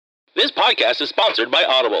This podcast is sponsored by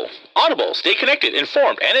Audible. Audible, stay connected,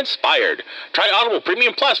 informed, and inspired. Try Audible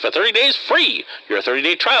Premium Plus for 30 days free. Your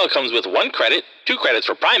 30-day trial comes with 1 credit, 2 credits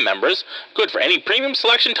for Prime members. Good for any premium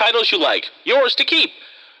selection titles you like. Yours to keep.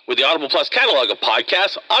 With the Audible Plus catalog of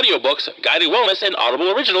podcasts, audiobooks, guided wellness, and Audible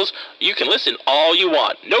originals, you can listen all you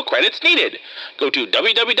want. No credits needed. Go to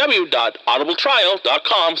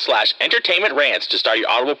www.audibletrial.com/entertainmentrants to start your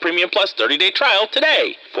Audible Premium Plus 30-day trial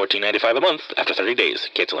today. $14.95 a month after 30 days.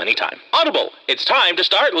 Cancel anytime. Audible, it's time to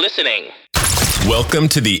start listening. Welcome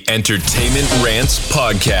to the Entertainment Rants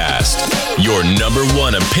Podcast, your number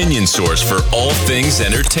one opinion source for all things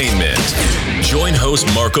entertainment. Join host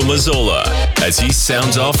Marco Mazzola as he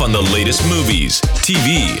sounds off on the latest movies,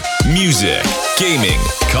 TV, music, gaming,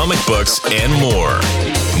 comic books, and more.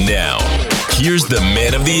 Now, here's the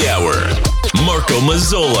man of the hour, Marco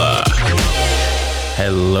Mazzola.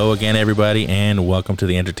 Hello again, everybody, and welcome to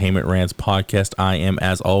the Entertainment Rants Podcast. I am,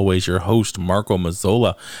 as always, your host, Marco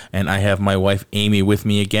Mazzola, and I have my wife, Amy, with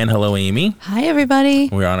me again. Hello, Amy. Hi, everybody.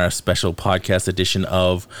 We're on our special podcast edition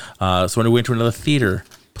of, so when we went to another theater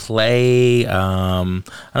play, I don't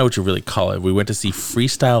know what you really call it. We went to see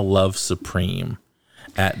Freestyle Love Supreme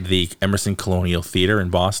at the Emerson Colonial Theater in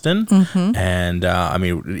Boston. Mm-hmm. And I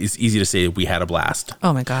mean, it's easy to say we had a blast.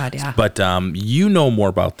 Oh my God, yeah. But you know more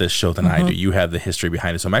about this show than I do. You have the history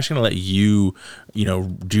behind it. So I'm actually going to let you,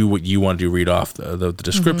 do what you want to do, read off the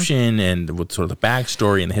description and what sort of the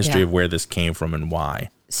backstory and the history of where this came from and why.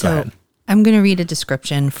 So I'm going to read a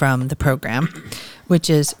description from the program, which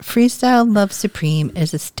is Freestyle Love Supreme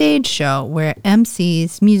is a stage show where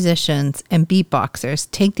MCs, musicians, and beatboxers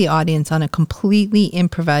take the audience on a completely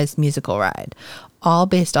improvised musical ride, all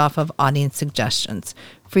based off of audience suggestions.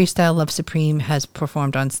 Freestyle Love Supreme has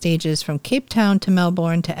performed on stages from Cape Town to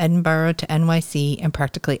Melbourne to Edinburgh to NYC and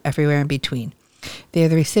practically everywhere in between. They are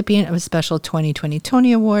the recipient of a special 2020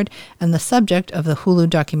 Tony Award and the subject of the Hulu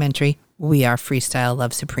documentary We Are Freestyle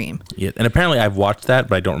Love Supreme. Yeah, and apparently I've watched that,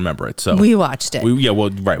 but I don't remember it. So we watched it. We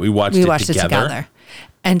watched it together.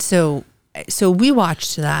 And so we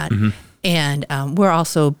watched that, and we're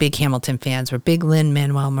also big Hamilton fans. We're big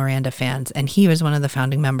Lin-Manuel Miranda fans, and he was one of the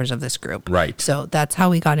founding members of this group. Right. So that's how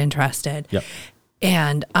we got interested. Yep.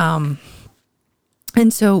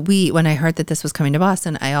 And so when I heard that this was coming to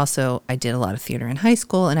Boston, I did a lot of theater in high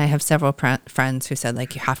school, and I have several friends who said,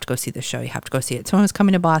 like, you have to go see the show. You have to go see it. So when I was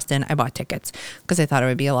coming to Boston, I bought tickets because I thought it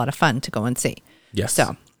would be a lot of fun to go and see. Yes.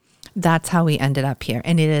 So that's how we ended up here.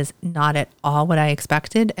 And it is not at all what I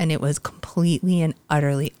expected, and it was completely and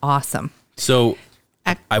utterly awesome. So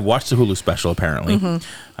I watched the Hulu special, apparently.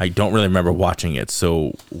 I don't really remember watching it.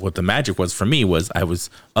 So what the magic was for me was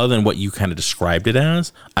other than what you kind of described it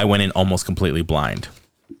as, I went in almost completely blind.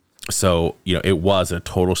 So, it was a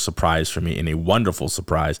total surprise for me and a wonderful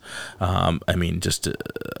surprise. I mean, just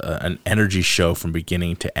an energy show from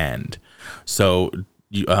beginning to end. So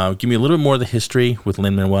give me a little bit more of the history with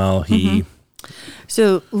Lin-Manuel.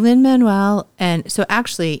 So Lin-Manuel so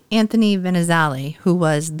actually Anthony Venezali, who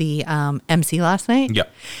was the MC last night. Yeah.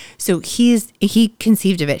 So he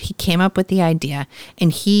conceived of it. He came up with the idea,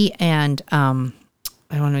 and he and I want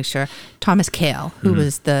to make sure Thomas Kail, who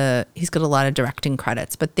was he's got a lot of directing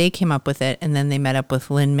credits, but they came up with it, and then they met up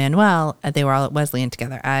with Lin-Manuel. They were all at Wesleyan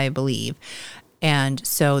together, I believe. And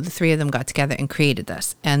so the three of them got together and created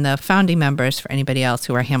this. And the founding members, for anybody else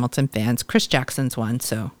who are Hamilton fans, Chris Jackson's one.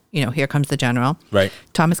 So, Here Comes the General. Right.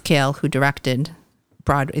 Thomas Kail, who directed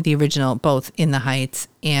Broadway, the original, both In the Heights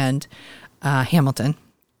and Hamilton,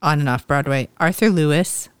 on and off Broadway. Arthur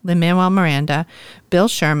Lewis, Lin-Manuel Miranda, Bill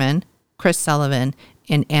Sherman, Chris Sullivan,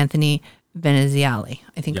 and Anthony Venezali.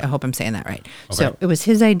 I hope I'm saying that right. Okay. So it was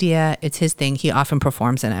his idea. It's his thing. He often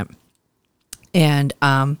performs in it. And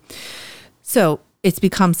so it's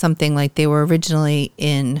become something like they were originally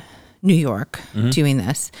in New York doing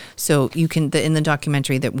this. So you can, in the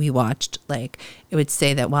documentary that we watched, like it would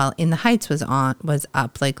say that while In the Heights was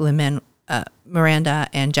up, like Miranda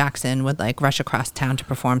and Jackson would like rush across town to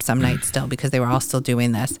perform some nights still because they were all still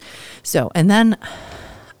doing this. So, and then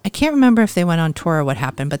I can't remember if they went on tour or what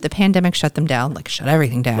happened, but the pandemic shut them down, like shut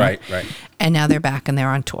everything down. Right. And now they're back and they're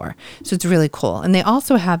on tour. So it's really cool. And they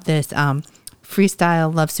also have this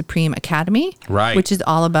Freestyle Love Supreme Academy, right, which is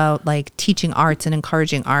all about like teaching arts and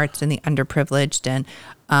encouraging arts and the underprivileged. And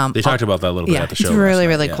they talked about that a little bit at the show. It's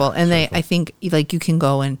really cool. And I think like you can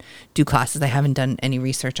go and do classes. I haven't done any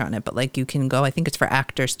research on it, but like you can go, I think it's for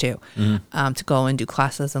actors too, to go and do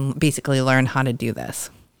classes and basically learn how to do this.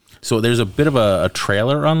 So there's a bit of a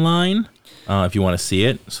trailer online if you want to see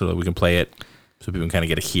it so that we can play it so people can kind of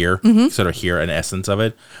get sort of hear an essence of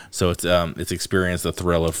it. So it's experience the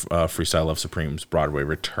thrill of Freestyle Love Supreme's Broadway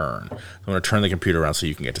return. So I'm going to turn the computer around so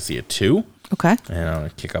you can get to see it too. Okay. And I'm going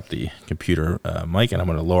to kick up the computer mic, and I'm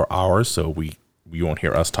going to lower ours so you won't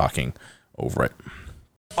hear us talking over it.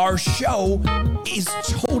 Our show is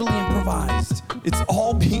totally improvised. It's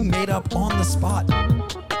all being made up on the spot.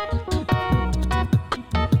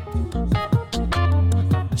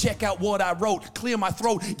 Check out what I wrote, clear my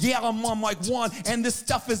throat. Yeah, I'm on mic one, and this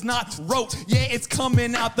stuff is not rote. Yeah, it's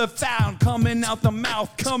coming out the sound, coming out the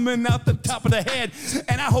mouth, coming out the top of the head.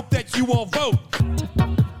 And I hope that you all vote.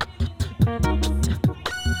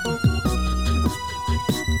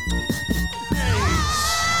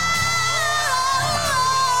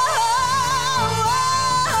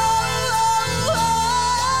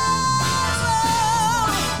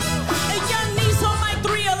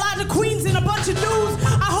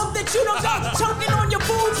 You don't go choking on your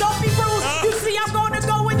food, don't be rude. You see, I'm gonna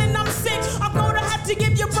go in and I'm sick. I'm gonna have to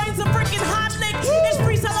give your brains a freaking hot lick. It's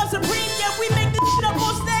Freestyle Love Supreme, yeah, we make this shit up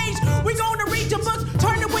on stage. We gonna read your books,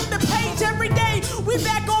 turn it with the page every day. We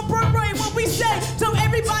back on Broadway, what we say. So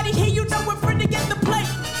everybody here, you know we're free to get the play.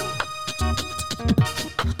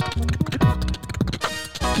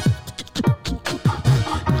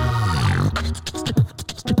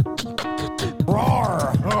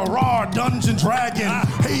 Raw, Dungeon Dragon.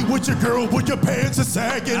 Hey, with your girl, with your pants are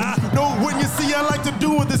sagging. Know when you see I like to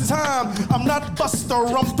do it this time. I'm not Buster,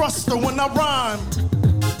 I'm Thruster when I rhyme.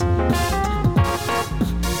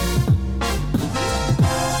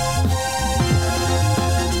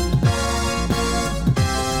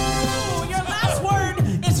 Your last word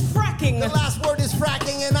is fracking. The last word is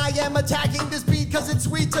fracking, and I am attacking this beat cause it's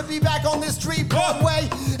sweet to be back on this street Broadway.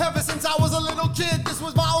 Ever since I was a little kid, this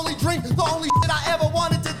was my only dream, the only shit I ever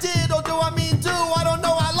wanted to did, or do I mean do? I don't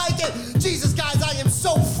know, I like it. Jesus, guys, I am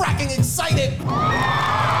so fracking excited.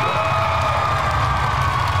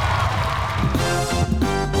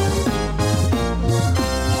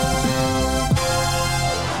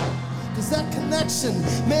 Cause that connection,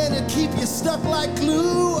 man, it keep you stuck like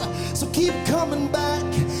glue. So keep coming back,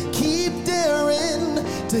 keep daring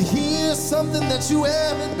to hear something that you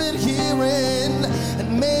haven't been hearing.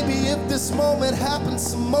 And maybe if this moment happens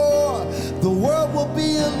some more, the world will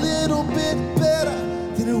be a little bit better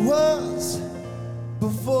than it was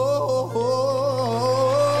before.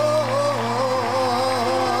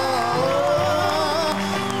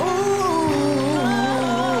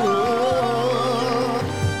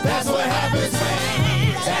 That's what happens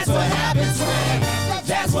when, that's what happens when,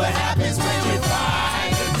 that's what happens when you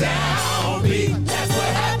find the downbeat. That's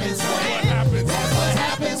what happens when, that's what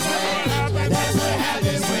happens when, that's what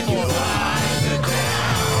happens when you find the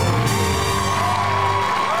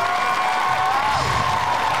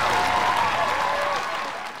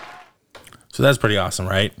So that's pretty awesome,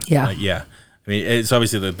 right? Yeah. Yeah. I mean, it's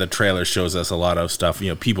obviously the trailer shows us a lot of stuff,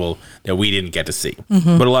 people that we didn't get to see,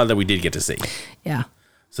 Mm-hmm. but a lot that we did get to see. Yeah.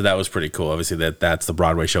 So that was pretty cool. Obviously, that's the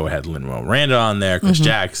Broadway show. It had Lin-Manuel Miranda on there, Chris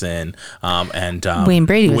Jackson, and Wayne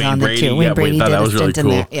Brady was on there too. Wayne Brady thought did that a was really stint in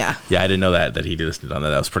cool. there. Yeah. Yeah, I didn't know that he did a stint on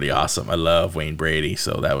that. That was pretty awesome. I love Wayne Brady,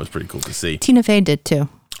 so that was pretty cool to see. Tina Fey did too.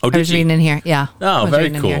 Oh, I did was she? reading in here. Yeah. I Oh, was very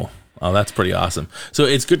reading in here. cool. Oh, that's pretty awesome. So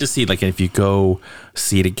it's good to see, like, if you go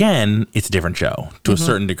see it again, it's a different show to a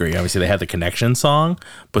certain degree. Obviously, they had the Connection song,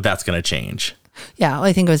 but that's going to change. Yeah. Well,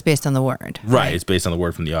 I think it was based on the word. Right. It's based on the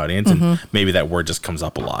word from the audience, and maybe that word just comes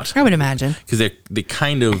up a lot. I would imagine. Because they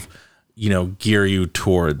kind of, gear you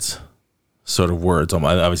towards sort of words.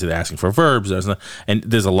 Obviously, they're asking for verbs, and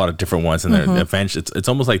there's a lot of different ones in there. Eventually, it's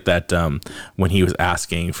almost like that when he was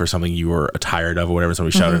asking for something you were tired of or whatever,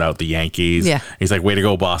 somebody shouted out the Yankees. Yeah. He's like, way to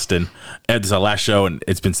go, Boston. And it's our last show, and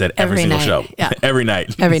it's been said every single night. show. Yeah. Every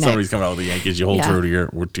night. Every night. Somebody's coming out with the Yankees. You hold Yeah. true to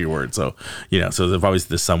your word. So, so there's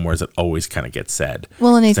obviously some words that always kind of get said.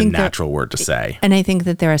 Well, and I it's think a natural word to say. And I think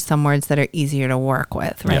that there are some words that are easier to work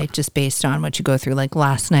with, right? Yeah. Just based on what you go through. Like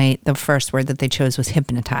last night, the first word that they chose was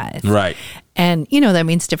hypnotize. Right. And, that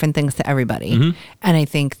means different things to everybody. And I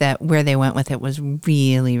think that where they went with it was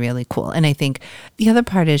really, really cool. And I think the other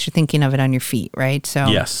part is you're thinking of it on your feet, right? So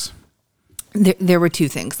Yes. there were two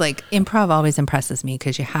things. Like improv always impresses me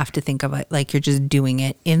because you have to think of it like you're just doing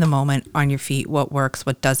it in the moment on your feet, what works,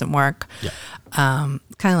 what doesn't work. Yeah. Kind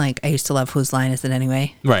of like I used to love Whose Line Is It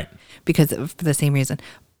Anyway? Right. Because for the same reason.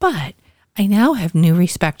 But I now have new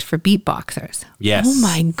respect for beatboxers. Yes. Oh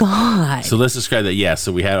my God. So let's describe that. Yes.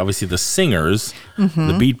 So we had obviously the singers, the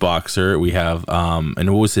beatboxer. We have, and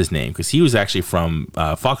what was his name? Because he was actually from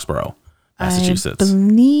Foxborough, Massachusetts. I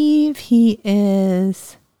believe he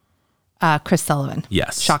is. Chris Sullivan.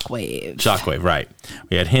 Yes. Shockwave, right.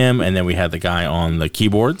 We had him, and then we had the guy on the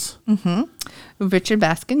keyboards. Richard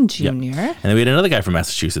Baskin Jr. Yep. And then we had another guy from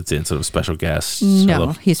Massachusetts in, sort of special guest.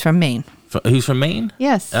 No, he's from Maine. He's from Maine?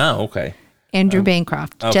 Yes. Oh, okay. Andrew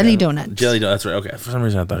Bancroft. Okay. Jelly Donut. That's right. Okay. For some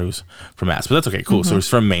reason, I thought he was from Mass, but that's okay. Cool. So he's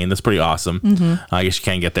from Maine. That's pretty awesome. I guess you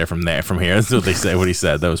can't get there from here. That's what they say. What he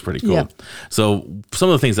said. That was pretty cool. Yeah. So some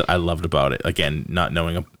of the things that I loved about it, again, not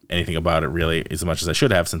knowing anything about it really as much as I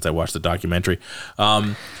should have since I watched the documentary.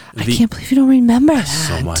 I can't believe you don't remember that.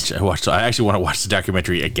 So much. I actually want to watch the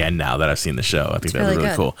documentary again now that I've seen the show. I think that was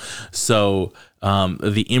really cool. So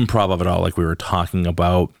the improv of it all, like we were talking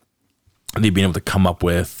about, they being able to come up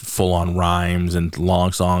with full-on rhymes and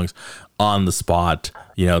long songs on the spot,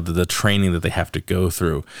 the training that they have to go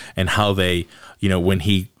through, and how they, when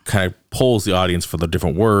he kind of polls the audience for the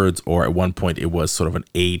different words, or at one point it was sort of an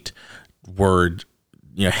 8-word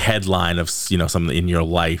headline of something in your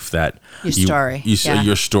life that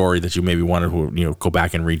your story that you maybe wanted to go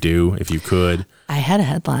back and redo if you could. I had a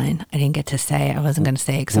headline I didn't get to say. I wasn't going to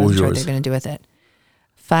say because I wasn't sure what they're going to do with it.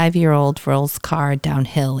 5-year-old rolls car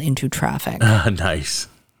downhill into traffic. Nice.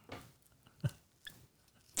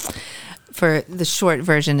 For the short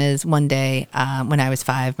version is one day when I was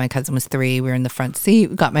 5, my cousin was 3. We were in the front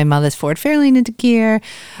seat. We got my mother's Ford Fairlane into gear.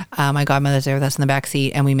 My godmother's there with us in the back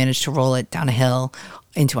seat, and we managed to roll it down a hill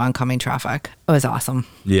into oncoming traffic. It was awesome.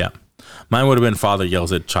 Yeah. Mine would have been father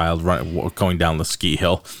yells at child going down the ski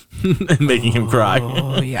hill and making him cry.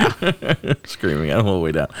 Oh, yeah. Screaming all the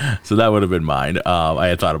way down. So that would have been mine. I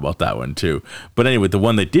had thought about that one too. But anyway, the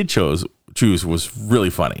one they did choose was really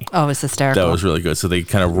funny. Oh, it was hysterical. That was really good. So they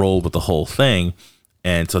kind of rolled with the whole thing.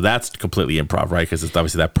 And so that's completely improv, right? Because it's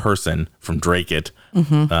obviously that person from Drake It.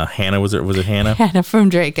 Hannah, was it Hannah? Hannah from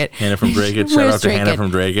Drake It. Hannah from Drake It. Shout out to Hannah from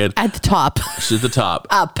Drake It. At the top. She's at the top.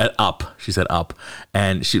 Up. She said up.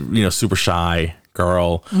 And she, super shy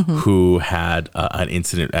girl who had an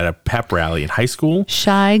incident at a pep rally in high school.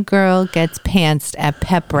 Shy girl gets pantsed at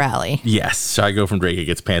pep rally. Yes, shy girl from Drake It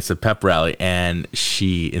gets pantsed at pep rally, and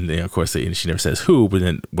of course, she never says who. But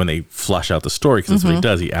then when they flush out the story, because that's what he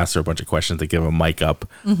does, he asks her a bunch of questions. They give a mic up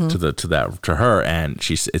to her, and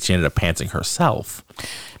she ended up pantsing herself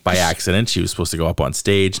by accident. She was supposed to go up on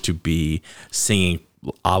stage to be singing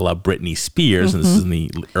a la Britney Spears, and this is in the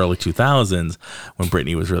early 2000s when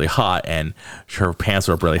Britney was really hot, and her pants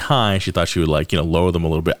were up really high, and she thought she would lower them a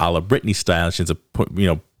little bit a la Britney style. She ends up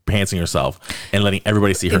pantsing herself and letting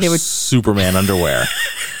everybody see her Superman underwear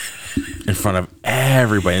in front of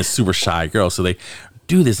everybody. And a super shy girl, so they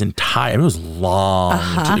do this entire. It was long.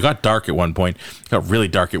 It got dark at one point. It got really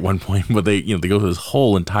dark at one point, but they go through this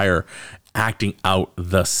whole entire acting out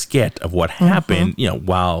the skit of what happened.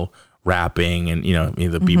 While rapping and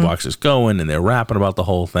the beatbox is going and they're rapping about the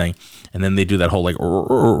whole thing, and then they do that whole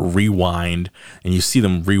rewind, and you see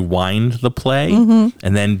them rewind the play, and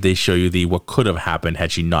then they show you what could have happened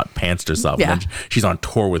had she not pantsed herself. Yeah. And she's on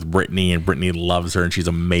tour with Britney, and Britney loves her, and she's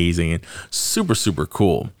amazing and super, super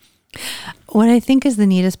cool. What I think is the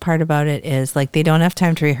neatest part about it is they don't have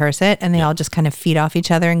time to rehearse it, and they all just kind of feed off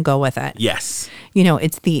each other and go with it. Yes.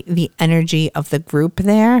 It's the energy of the group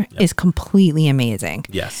there is completely amazing.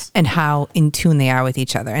 Yes. And how in tune they are with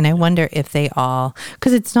each other. And I wonder if they all,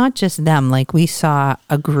 because it's not just them, we saw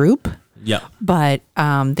a group. Yeah. But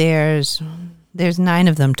there's 9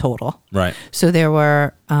 of them total. Right. So there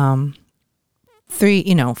were 4.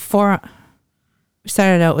 We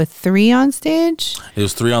started out with 3 on stage. It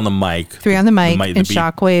was 3 on the mic. 3 on the mic, and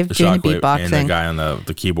Shockwave doing the beatboxing. And the guy on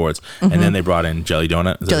the keyboards. And then they brought in Jelly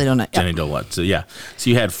Donut. Jelly Donut, Jenny Donut. So, yeah.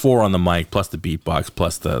 So you had 4 on the mic, plus the beatbox,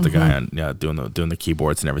 plus the guy on doing the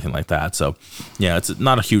keyboards and everything like that. So, yeah, it's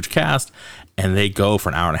not a huge cast. And they go for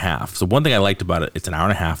an hour and a half. So one thing I liked about it, it's an hour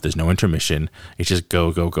and a half. There's no intermission. It's just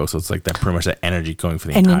go, go, go. So it's that pretty much that energy going for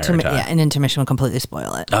the entire time. Yeah, an intermission will completely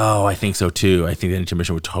spoil it. Oh, I think so too. I think the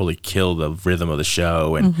intermission would totally kill the rhythm of the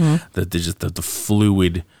show and the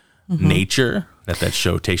fluid nature that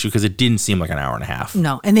show takes you, because it didn't seem like an hour and a half.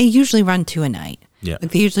 No, and they usually run 2 a night. Yeah.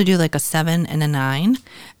 They usually do a 7 and a 9.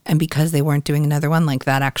 And because they weren't doing another one,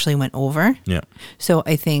 that actually went over. Yeah. So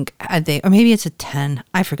I think or maybe it's a 10.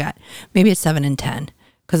 I forgot. Maybe it's 7 and 10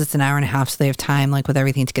 because it's an hour and a half. So they have time, with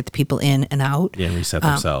everything, to get the people in and out. Yeah, and reset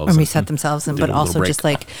themselves. But also just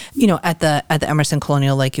at the Emerson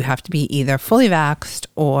Colonial, you have to be either fully vaxxed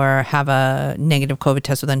or have a negative COVID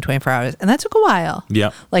test within 24 hours. And that took a while.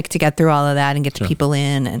 Yeah. To get through all of that and get the people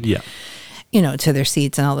in and, to their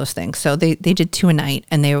seats and all those things. So they did 2 a night,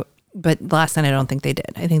 but last night I don't think they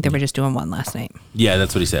did. I think they were just doing 1 last night. Yeah,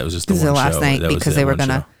 that's what he said. It was just the one last show. night because they were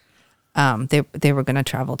gonna they were gonna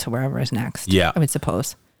travel to wherever is next. Yeah, I would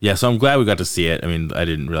suppose. Yeah, so I'm glad we got to see it. I mean, I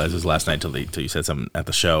didn't realize it was last night till you said something at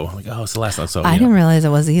the show. I'm like, oh, it's the last night. So I didn't realize it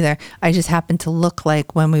was either. I just happened to look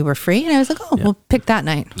like when we were free, and I was like, oh, we'll pick that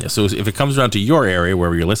night. Yeah, so if it comes around to your area,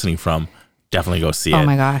 wherever you're listening from, definitely go see it. Oh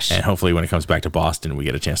my gosh. And hopefully when it comes back to Boston, we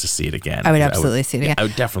get a chance to see it again. I would absolutely see it again. I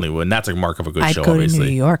would definitely would. And that's a mark of a good I'd show, go obviously. to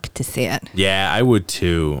New York to see it. Yeah, I would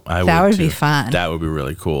too. That would be fun. That would be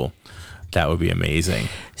really cool. That would be amazing.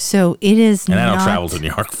 So it is and not... I don't travel to New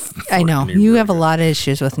York. I know. You have a lot of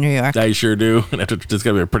issues with New York. I sure do. There's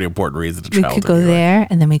going to be a pretty important reason to travel to We could go New York. there,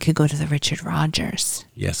 and then we could go to the Richard Rogers.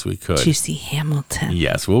 Yes, we could. To see Hamilton.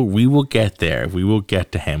 Yes, we will get there. We will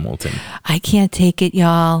get to Hamilton. I can't take it,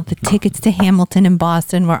 y'all. The tickets to Hamilton in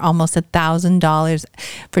Boston were almost $1,000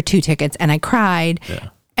 for 2 tickets, and I cried,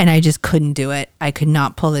 and I just couldn't do it. I could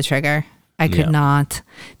not pull the trigger. I could not.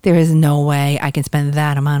 There is no way I can spend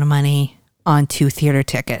that amount of money on 2 theater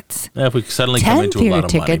tickets. Yeah, if we suddenly come into a lot of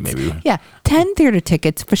tickets, money, maybe. Yeah, 10 theater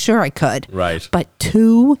tickets, for sure I could. Right. But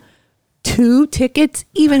two tickets,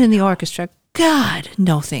 even in the orchestra, God,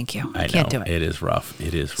 no thank you. I can't do it. It is rough.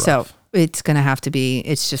 It is rough. So it's just going to have to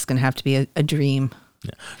be a dream.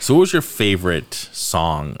 Yeah. So what was your favorite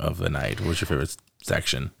song of the night? What was your favorite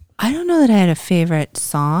section? I don't know that I had a favorite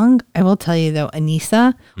song. I will tell you though,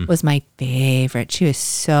 Anissa was my favorite. She was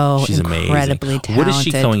She's incredibly amazing. talented. What is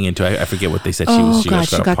she going into? I forget what they said. She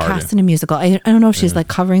got cast in a musical. I don't know if she's like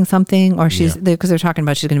covering something or she's because they're talking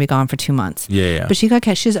about she's going to be gone for 2 months. Yeah. But she got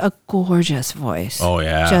cast. She has a gorgeous voice. Oh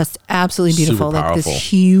yeah, just absolutely beautiful. Super like this powerful.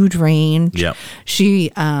 huge range. Yep.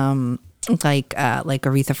 She like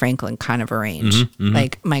Aretha Franklin kind of a range.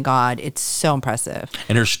 Like my God, it's so impressive.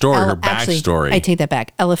 And her story, her backstory. I take that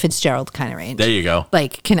back. Ella Fitzgerald kind of range. There you go.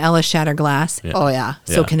 Like, can Ella shatter glass? Yeah. Oh yeah.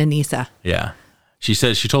 So can Anissa. Yeah. She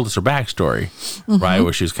told us her backstory, right?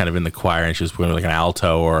 Where she was kind of in the choir and she was playing like an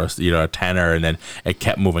alto or a tenor, and then it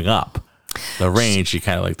kept moving up the range. She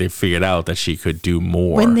kind of like they figured out that she could do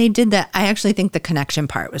more. When they did that, I actually think the connection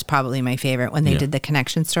part was probably my favorite when they did the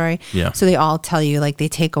connection story. Yeah. So they all tell you, like they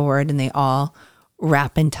take a word and they all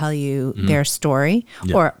rap and tell you their story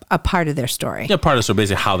or a part of their story. Yeah, part of so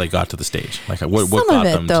basically how they got to the stage, like what Some got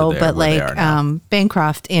of it them though, to there, but where they like are now.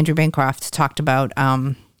 Andrew Bancroft talked about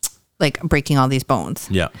like breaking all these bones.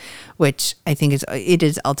 Yeah. Which I think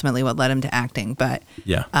is ultimately what led him to acting, but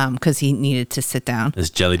because he needed to sit down. Is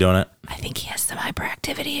Jelly Donut? I think he has some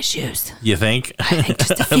hyperactivity issues. You think? I think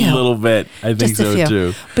just a a few. little bit. I think Just a so few.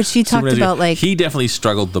 too. But she talked about like he definitely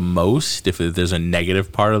struggled the most. If there's a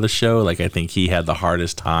negative part of the show, like I think he had the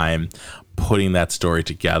hardest time putting that story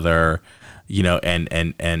together,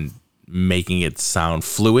 and making it sound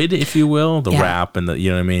fluid, if you will, the rap and the, you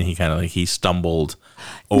know what I mean? He kind of like, he stumbled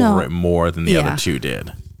over it more than the other two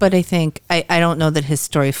did. But I think, I don't know that his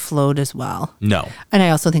story flowed as well. No. And I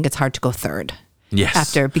also think it's hard to go third.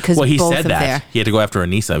 Yes. Because he both said of that. He had to go after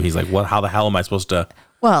Anissa. He's like, how the hell am I supposed to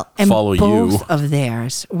follow both you? of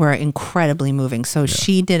theirs were incredibly moving. So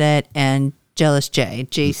she did it, and Jealous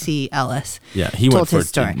J.C. Ellis. Yeah, he told went his first.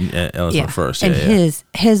 story. Ellis went first. And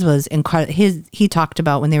his was incredible. He talked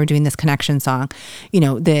about when they were doing this connection song,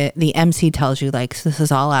 the MC tells you like, this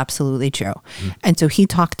is all absolutely true. And so he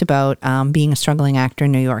talked about being a struggling actor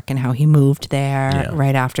in New York and how he moved there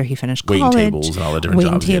right after he finished college. Waiting tables and all the different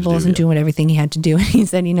jobs he had to do, and doing everything he had to do. And he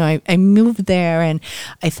said, I moved there and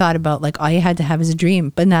I thought about like all you had to have is a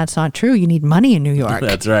dream, but that's not true. You need money in New York.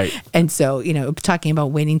 That's right. And so, talking about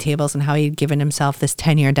waiting tables and how he'd given himself this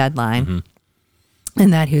 10-year deadline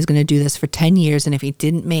and that he was going to do this for 10 years. And if he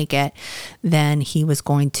didn't make it, then he was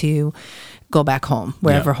going to go back home,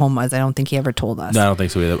 wherever home was. I don't think he ever told us. No, I don't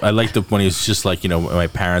think so either. I liked when he was just like, my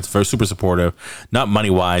parents were super supportive, not money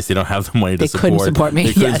wise. They don't have the money to support. They couldn't support me.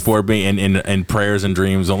 They couldn't support me, and prayers and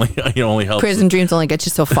dreams only help. Prayers and dreams only get you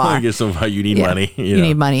so far. You need money. You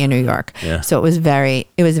need money in New York. Yeah. So it was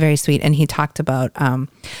very sweet. And he talked about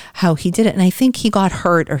how he did it. And I think he got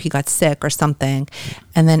hurt or he got sick or something.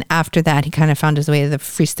 And then after that, he kind of found his way to the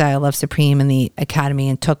Freestyle Love Supreme and the Academy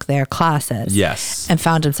and took their classes. Yes. And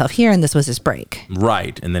found himself here. And this was his break.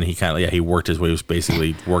 Right. And then he kind of, he worked his way, he was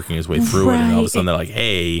basically working his way through it. And all of a sudden they're like,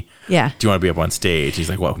 hey, do you want to be up on stage? He's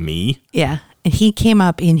like, what, me? Yeah. And he came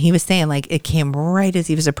up and he was saying like it came right as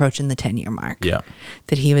he was approaching the 10-year mark. Yeah.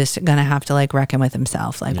 That he was going to have to like reckon with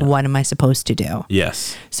himself. Like, what am I supposed to do?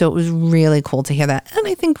 Yes. So it was really cool to hear that. And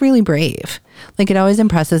I think really brave. Like it always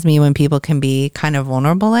impresses me when people can be kind of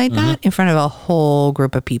vulnerable like that in front of a whole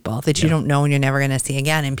group of people that you don't know and you're never going to see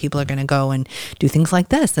again. And people are going to go and do things like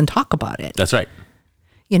this and talk about it. That's right.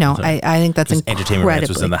 I think that's incredibly... Entertainment Rants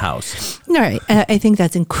was in the house. All right. I think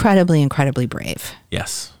that's incredibly, incredibly brave.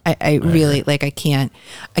 Yes. I really, like, I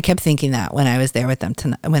kept thinking that when I was there with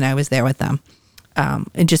them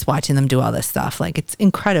and just watching them do all this stuff, like it's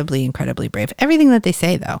incredibly, incredibly brave. Everything that they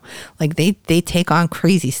say though, like they take on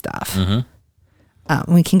crazy stuff.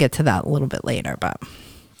 We can get to that a little bit later, but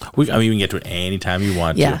we can get to it anytime you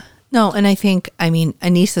want to. No, and I think,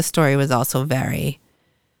 Anissa's story was also very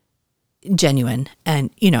genuine, and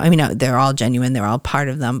they're all genuine, they're all part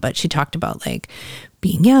of them, but she talked about like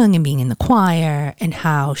being young and being in the choir and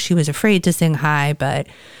how she was afraid to sing high, but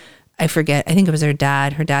I think it was her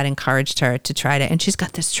dad encouraged her to try to, and she's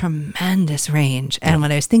got this tremendous range. And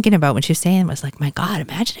what I was thinking about when she was saying was like, my God,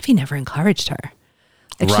 imagine if he never encouraged her.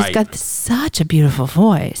 Like she's got such a beautiful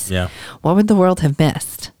voice. Yeah. What would the world have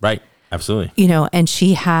missed? Right. Absolutely. And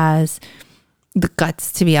she has the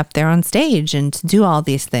guts to be up there on stage and to do all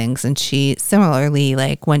these things. And she similarly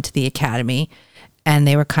like went to the academy, and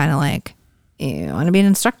they were kind of like, you want to be an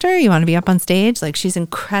instructor? You want to be up on stage? Like she's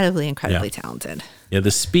incredibly, incredibly talented. Yeah,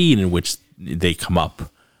 the speed in which they come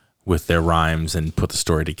up with their rhymes and put the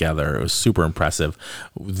story together, it was super impressive.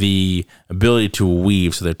 The ability to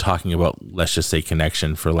weave, so they're talking about, let's just say,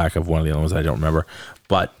 connection, for lack of one of the other ones I don't remember,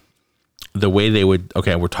 but the way they would,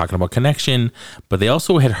 we're talking about connection, but they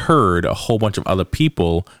also had heard a whole bunch of other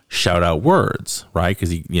people shout out words, right?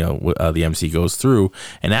 Because the MC goes through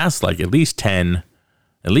and asks like at least 10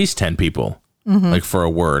 people. Like for a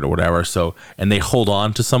word or whatever. So, and they hold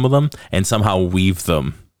on to some of them and somehow weave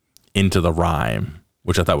them into the rhyme,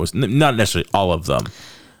 which I thought was not necessarily all of them.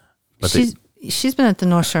 But she's been at the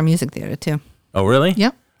North Shore Music Theater too. Oh, really?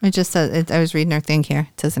 Yep. It just says, I was reading her thing here.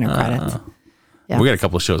 It says in her credits. Yeah. We got a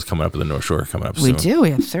couple of shows coming up at the North Shore coming up soon. We do.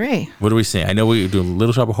 We have 3. What are we saying? I know we do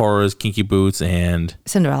Little Shop of Horrors, Kinky Boots, and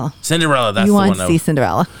Cinderella. That's the one. You want to see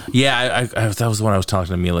Cinderella? Yeah, that was the one I was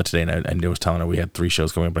talking to Mila today, and I was telling her we had 3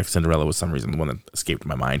 shows coming up, but Cinderella was some reason the one that escaped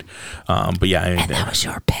my mind. But yeah, and that was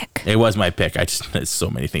your pick. It was my pick. There's so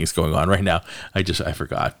many things going on right now. I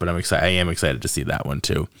forgot, but I'm excited. I am excited to see that one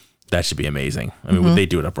too. That should be amazing. I mean, they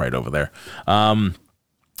do it up right over there.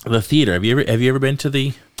 The theater. Have you ever been to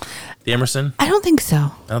the Emerson? I don't think so.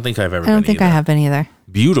 I don't think I've ever. I don't think I have been either.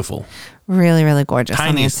 Beautiful. Really, really gorgeous.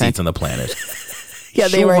 Tiniest seats on the planet. Yeah,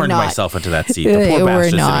 they were not. Myself into that seat. The poor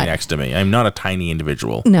bastard sitting next to me. I'm not a tiny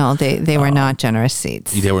individual. No, they were not generous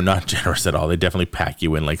seats. They were not generous at all. They definitely pack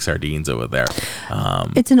you in like sardines over there.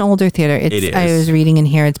 It's an older theater. It is. I was reading in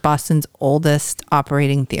here. It's Boston's oldest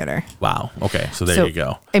operating theater. Wow. Okay. So there you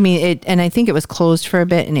go. I mean, and I think it was closed for a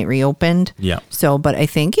bit and it reopened. Yeah. So, but I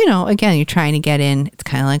think, again, you're trying to get in. It's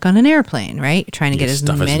kind of like on an airplane, right? You're trying to get as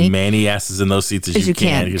many asses in those seats as you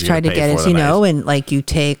can. Try to get as and like you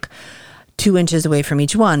take 2 inches away from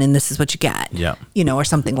each one, and this is what you get. Yeah. Or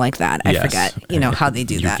something like that. I forget, how they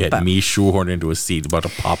do that. You get me shoehorned into a seat about to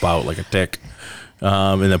pop out like a tick.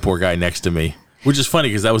 And the poor guy next to me, which is funny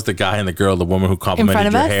because that was the guy and the girl, the woman who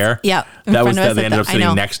complimented your hair. Yeah. They ended up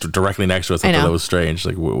sitting directly next to us. I thought that was strange.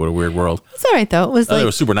 Like, what a weird world. It's all right though. It was it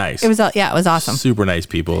was super nice. It was awesome. Super nice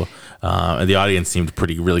people. And the audience seemed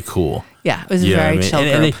really cool. Yeah. It was very chill.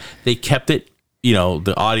 And they kept it,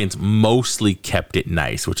 the audience mostly kept it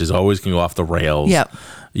nice, which is always going to go off the rails. Yep.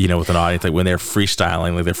 With an audience, like when they're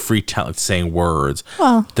freestyling, like they're saying words.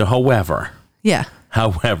 Well.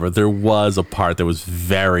 However, there was a part that was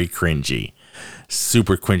very cringy.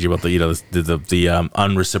 Super cringy about the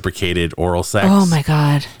unreciprocated oral sex. Oh my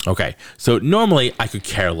God. Okay, so normally I could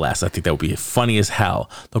care less. I think that would be funny as hell.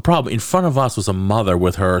 The problem in front of us was a mother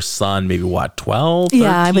with her son, maybe 12, 13?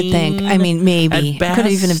 Yeah, I would think. I mean, maybe could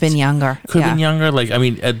even have been younger. Could have been younger. Like, I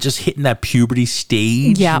mean, just hitting that puberty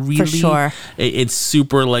stage. Yeah, really, for sure. It's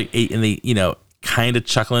super and they kind of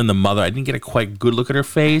chuckling. The mother, I didn't get a quite good look at her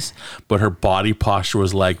face, but her body posture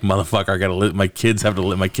was like, motherfucker, I gotta let my kids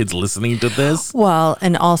listening to this. Well,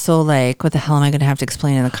 and also like, what the hell am I gonna have to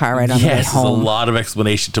explain in the car ride on the way home? Yes, a lot of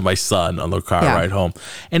explanation to my son on the car ride home.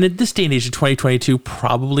 And at this day and age in 2022,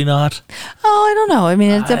 probably not. Oh, I don't know. I mean,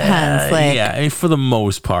 it depends. For the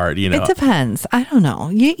most part, It depends. I don't know.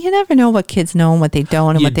 You never know what kids know and what they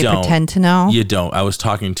don't and what they pretend to know. You don't. I was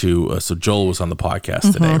talking to, so Joel was on the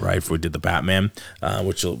podcast today, right? Before we did the Batman.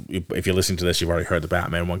 Which if you're listening to this, you've already heard the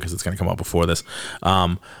Batman one because it's going to come out before this.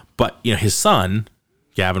 But his son,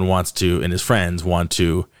 Gavin, and his friends want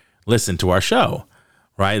to listen to our show,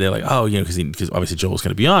 right? They're like, oh, because obviously Joel's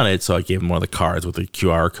going to be on it, so I gave him one of the cards with the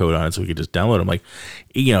QR code on it, so we could just download it. I'm like,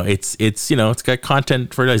 it's got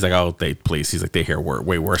content for it. He's like, oh, he's like, they hear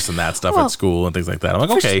way worse than that stuff at school and things like that. I'm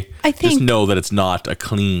like, okay, I think, just know that it's not a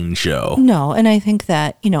clean show. No, and I think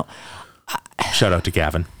that shout out to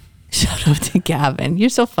Gavin. Shout out to Gavin. You're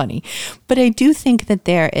so funny. But I do think that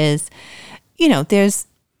there is, there's,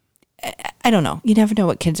 I don't know. You never know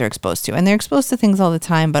what kids are exposed to. And they're exposed to things all the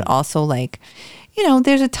time, but also like,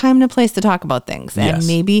 there's a time and a place to talk about things. And Yes.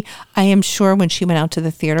 maybe, I am sure when she went out to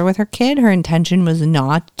the theater with her kid, her intention was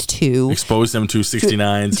not to Expose them to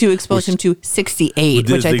 69s. to expose him to 68,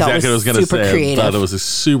 which I thought was gonna super creative. I thought it was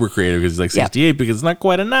super creative because it's like 68 because it's not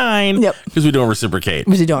quite a 9 Yep. because we don't reciprocate.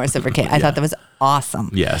 Which you don't reciprocate. I thought that was awesome.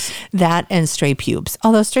 Yes. That and stray pubes.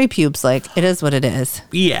 Although stray pubes, like, it is what it is.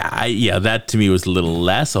 Yeah, that to me was a little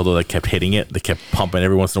less, although they kept hitting it. They kept pumping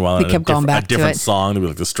every once in a while. They and kept going back a to different it. song. They'd be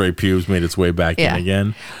like the stray pubes made its way back in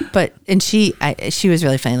again. But, and she was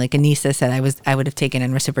really funny. Like Anissa said, I would have taken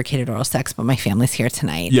and reciprocated oral sex, but my family's here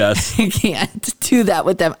tonight. Yes. I can't do that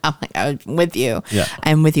with them. I'm like, I'm with you. Yeah.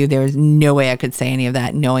 I'm with you. There was no way I could say any of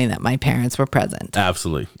that knowing that my parents were present.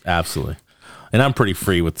 Absolutely. And I'm pretty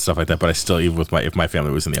free with stuff like that, but I still, even with if my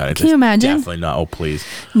family was in the audience, Can you imagine? Definitely not. Oh, please.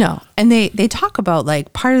 No. And they talk about,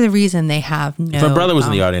 like, part of the reason they have no. If my brother was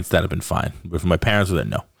in the audience, that'd have been fine. But if my parents were there,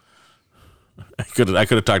 no. I could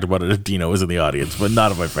have talked about it if Dino was in the audience, but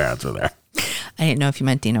not if my parents were there. I didn't know if you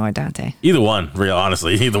meant Dino or Dante. Either one, real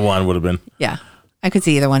honestly, either one would have been. Yeah. I could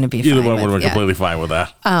see either one to be Either fine one would have with, been completely fine with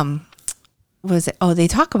that. Was it? Oh, they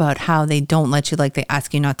talk about how they don't let you, like, they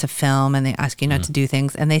ask you not to film and they ask you not to do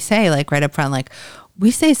things. And they say, like, right up front, like,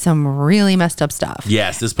 we say some really messed up stuff.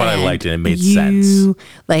 Yes, this part I And liked and it made sense.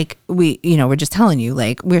 Like, we're just telling you,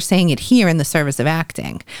 like, we're saying it here in the service of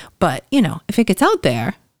acting. But, if it gets out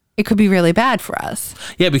there, it could be really bad for us.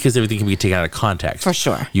 Yeah, because everything can be taken out of context. For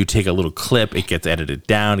sure. You take a little clip, it gets edited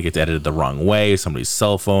down, it gets edited the wrong way, somebody's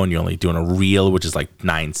cell phone, you're only doing a reel, which is like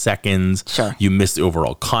 9 seconds. Sure. You miss the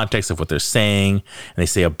overall context of what they're saying, and they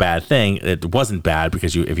say a bad thing. It wasn't bad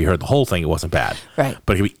because if you heard the whole thing, it wasn't bad. Right.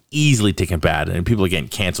 But it can be easily taken bad, and people are getting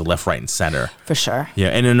canceled left, right, and center. For sure. Yeah,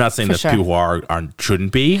 and I'm not saying For that sure. people who aren't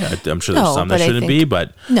shouldn't be. I'm sure there's No, some but that I shouldn't think- be,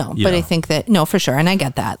 but I think that, no, for sure. And I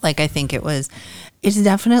get that. Like, I think it's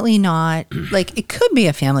definitely not, like, it could be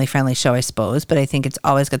a family friendly show, I suppose, but I think it's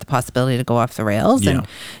always got the possibility to go off the rails. Yeah.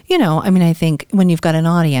 And, I mean, I think when you've got an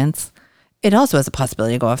audience, it also has a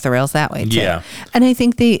possibility to go off the rails that way too. Yeah. And I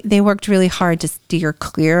think they worked really hard to steer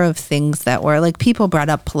clear of things that were, like, people brought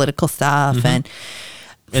up political stuff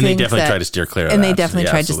and they things definitely tried to steer clear of that. And they definitely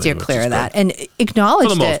Yeah, tried to absolutely, steer which clear is of that good. and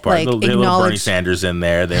acknowledged For the most it. part, Like, they had a little Bernie acknowledged Sanders in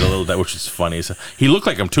there. They had a little that, which is funny. So he looked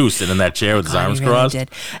like him too, sitting in that chair with his arms he really crossed. did.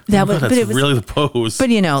 That was, That's but it was really the pose. But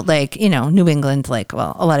New England, like,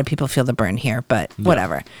 well, a lot of people feel the burn here, but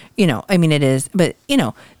whatever. I mean, it is, but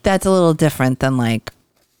that's a little different than, like,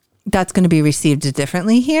 that's going to be received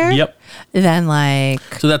differently here. Yep. Than, like,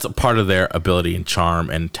 So that's a part of their ability and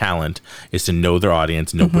charm and talent is to know their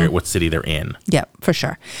audience, know what city they're in. yeah, for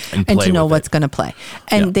sure, And and play to know with what's it. going to play.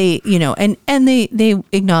 And Yeah. they, and they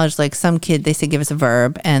acknowledge, like, some kid, they said, give us a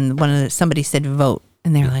verb, and somebody said vote,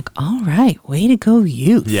 and they were like, all right, way to go,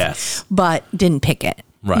 youth. Yes. But didn't pick it.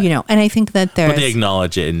 Right. And I think that there's But they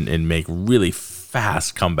acknowledge it and make really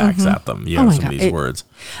fast comebacks at them. Oh my some God. of these words.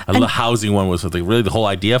 The housing one was really the whole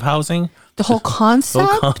idea of housing. the whole The concept.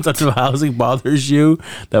 whole concept of housing bothers you.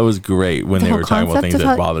 That was great when the they whole were talking about concept things of that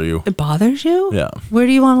how- bother you. It bothers you? Yeah. Where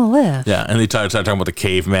do you want to live? Yeah, and they started talking about the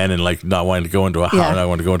cavemen and like not wanting to go into a house, Yeah. not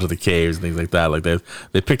wanting to go into the caves and things like that. Like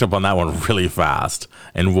they picked up on that one really fast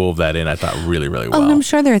and wove that in. I thought really really well. And I'm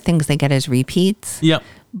sure there are things they get as repeats. Yep.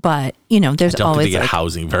 But there's Don't think they always get like,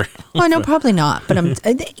 housing very. well, no, probably not. But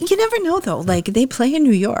you never know though. Like, they play in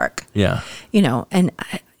New York, Yeah. and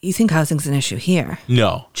you think housing's an issue here. No.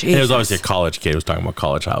 And it was Jesus. obviously a college kid who was talking about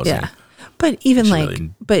college housing. Yeah. But even She like,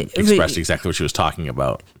 really but expressed exactly what she was talking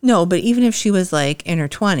about. no, but even if she was like in her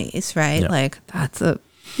 20s, right? Yeah. Like, that's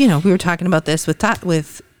we were talking about this with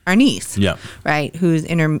our niece, Yeah. right? Who's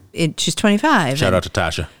she's 25. Shout and out to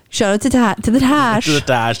Tasha. Shout out to the Tash. To the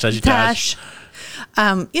Tash. Tashy Tash.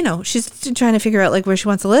 She's trying to figure out, like, where she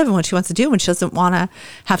wants to live and what she wants to do, and she doesn't want to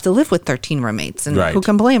have to live with 13 roommates, and Right. who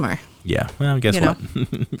can blame her? Yeah. Well, guess You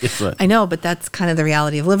what? Guess what? I know, but that's kind of the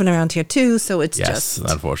reality of living around here too. So it's Yes. just,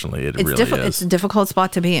 Unfortunately, it it's really difficult. is. It's a difficult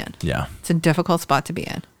spot to be in. Yeah. It's a difficult spot to be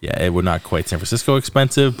in. Yeah. It would not quite San Francisco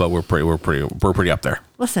expensive, but we're pretty up there.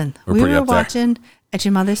 Listen, We're we pretty were up there. watching at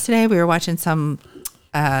your mother's today. We were watching some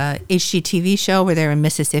HGTV show where they're in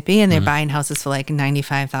Mississippi and they're buying houses for like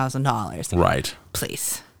 $95,000. Right.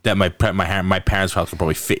 Please. That my parents' house could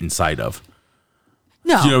probably fit inside of.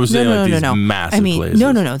 No, You know what I'm saying? no, Like no, these no, no. massive I mean, places.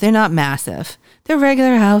 no. They're not massive. They're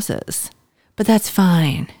regular houses, but that's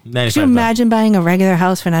fine. Could you 95,000. imagine buying a regular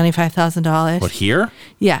house for $95,000? What here?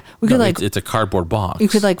 Yeah, we No, could like it's a cardboard box. you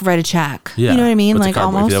could like write a check. Yeah, You know what I mean? it's a Like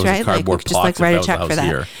cardboard- if almost that was a right. Like cardboard you could just like box, if write that a was check the for house that.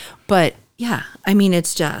 here. But yeah, I mean,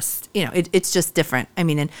 it's just it's just different. I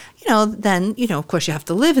mean, and then of course you have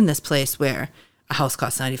to live in this place where a house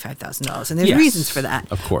costs $95,000, and there's Yes, reasons for that,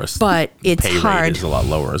 of course. But it's Pay rate hard. is a lot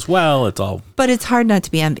lower as well. It's all But it's hard not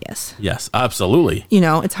to be envious. yes, absolutely. You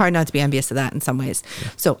know, it's hard not to be envious of that in some ways.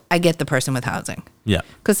 So I get the person with housing, Yeah,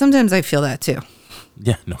 because sometimes I feel that too.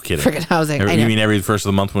 yeah. No kidding. Friggin' housing, I You know. mean every first of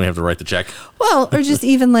the month when we have to write the check? Well, or just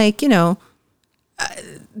even like, you know,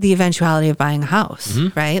 the eventuality of buying a house,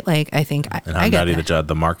 right? Like, I think And I how get nutty that.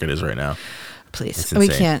 the market is right now. Please, It's we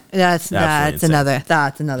insane. can't. That's Absolutely another insane.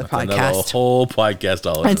 that's another Another podcast. whole podcast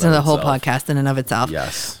all. It's another whole podcast in and of itself.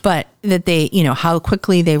 Yes. But that they, you know, how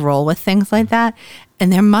quickly they roll with things like that,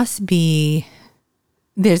 and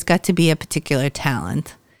there's got to be a particular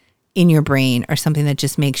talent in your brain or something that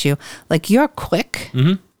just makes you like you're quick.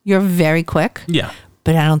 Mm-hmm. You're very quick. Yeah.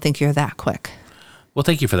 But I don't think you're that quick. Well,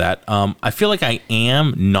 thank you for that. I feel like I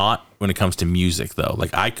am not when it comes to music, though.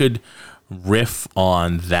 Like I could riff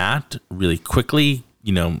on that really quickly,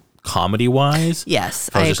 you know, comedy wise. Yes,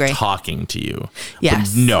 if I was I just agree. talking to you.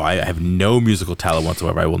 Yes. But no, I have no musical talent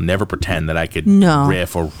whatsoever. I will never pretend that I could No.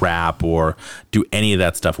 riff or rap or do any of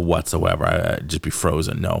that stuff whatsoever. I'd just be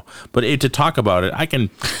frozen. No. But to talk about it, I can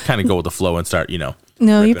kind of go with the flow and start, you know.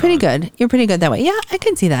 No, you're ripping pretty on. good. You're pretty good that way. Yeah, I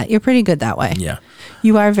can see that. You're pretty good that way. Yeah.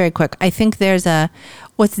 You are very quick. I think there's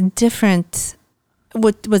what's different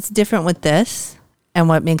with this and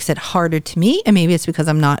what makes it harder to me, and maybe it's because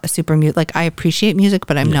I'm not a super like I appreciate music,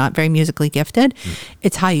 but I'm not very musically gifted.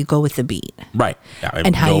 It's how you go with the beat. Right. Yeah, I have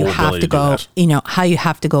And how no you have ability to do go, that. you know, how you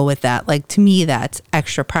have to go with that. Like to me, that's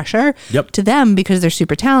extra pressure. Yep. To them, because they're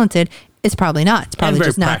super talented, it's probably not. It's probably and very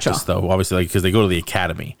just natural. practiced, though, obviously, like because they go to the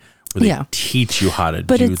academy where they Yeah. teach you how to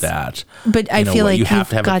But do it's- that. But I You know feel what? like you have you've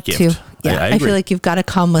to have got a to. gift. Yeah, I agree. feel like you've got to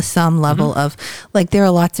come with some level of, like, there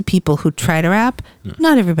are lots of people who try to rap.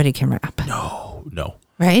 Not everybody can rap, no,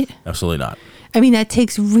 right? absolutely not. I mean, that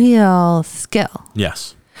takes real skill.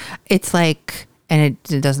 Yes. It's like, and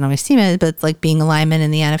it doesn't always seem it, but it's like being a lineman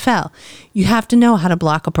in the NFL. You have to know how to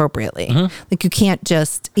block appropriately. Like you can't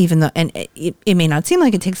just, even though, and it may not seem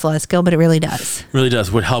like it takes a lot of skill, but it really does. Really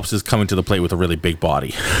does. What helps is coming to the plate with a really big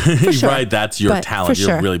body. sure. Right? That's your But talent. for You're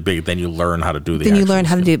sure. really big. Then you learn how to do the Then you actual learn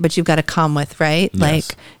how to skill. do it, but you've got to come with, right? Yes.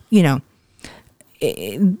 Like,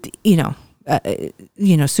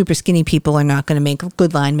 super skinny people are not going to make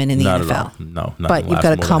good linemen in the Not NFL. at all. No. Not But in the you've last got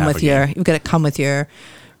to more than come half with a your game. you've got to come with your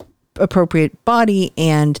appropriate body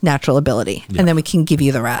and natural ability, and then we can give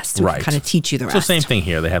you the rest. We Right. can kind of teach you the rest. So same thing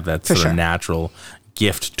here. They have that For sort sure. of natural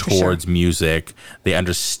gift For sure. towards music. They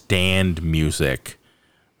understand music.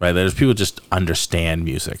 Right? There's people just understand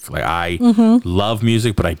music. Like I love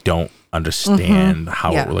music, but I don't understand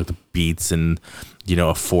how Yeah. like the beats and a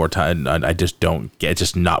 4-time. I just don't get. It's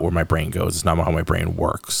just not where my brain goes. It's not how my brain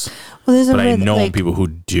works. Well, there's But I rhythm, know like, people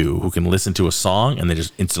who can listen to a song and they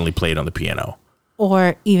just instantly play it on the piano.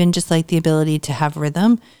 or even just like the ability to have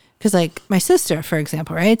rhythm. Because like my sister, for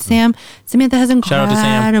example, right, Samantha has Shout out to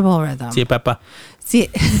Sam. incredible rhythm. See ya, Peppa. See,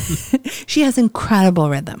 she has incredible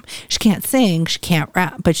rhythm. She can't sing, she can't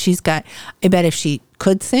rap, but she's got, I bet if she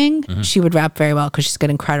could sing, she would rap very well because she's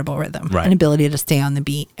got incredible rhythm Right. and ability to stay on the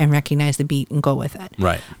beat and recognize the beat and go with it.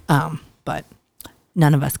 Right. But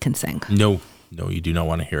none of us can sing. No, you do not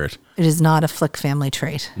want to hear it. It is not a Flick family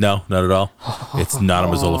trait. No, not at all. It's not a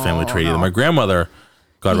Mazzola family trait either. My grandmother,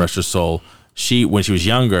 God rest her soul, when she was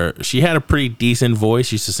younger, she had a pretty decent voice.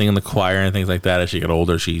 She used to sing in the choir and things like that. As she got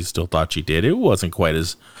older, she still thought she did. It wasn't quite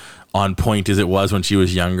as on point as it was when she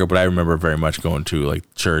was younger, but I remember very much going to like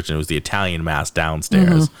church, and it was the Italian mass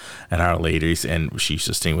downstairs at Our Lady's, and she used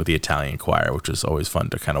to sing with the Italian choir, which was always fun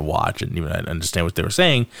to kind of watch and even understand what they were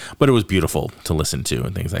saying, but it was beautiful to listen to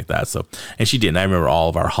and things like that. So, and she did. And I remember all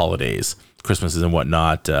of our holidays, Christmases and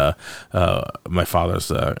whatnot. My father's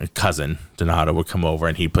cousin Donato would come over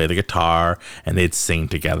and he'd play the guitar and they'd sing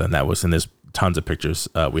together, and that was, and there's tons of pictures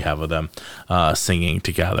we have of them singing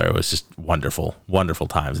together. It was just wonderful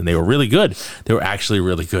times, and they were really good. They were actually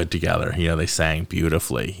really good together. They sang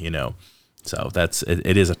beautifully. So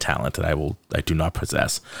it is a talent that I do not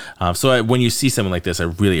possess. So when you see something like this, I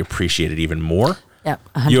really appreciate it even more. Yep.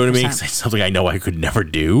 100%. You know what I mean? 'Cause it's something I know I could never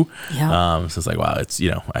do. Yeah. So it's like, wow, it's,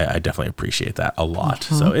 I definitely appreciate that a lot.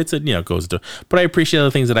 So it's, goes to, but I appreciate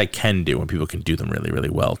other things that I can do when people can do them really,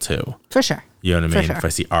 really well too. For sure. You know what I For mean? sure. If I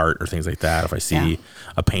see art or things like that, if I see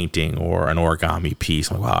a painting or an origami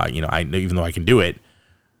piece, I'm like, wow, I know, even though I can do it,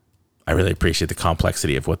 I really appreciate the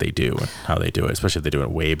complexity of what they do and how they do it, especially if they do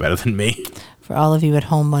it way better than me. For all of you at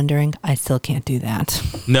home wondering, I still can't do that.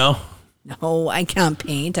 No. No, I can't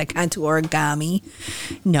paint. I can't do origami.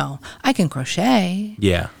 No, I can crochet.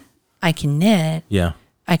 Yeah. I can knit. Yeah.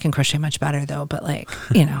 I can crochet much better though, but I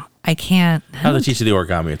can't. I'll teach you the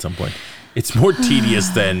origami at some point. It's more tedious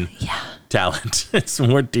than talent. It's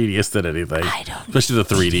more tedious than anything. I don't Especially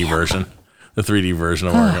the 3D version. The 3D version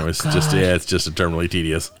of Oregon was just, it's just eternally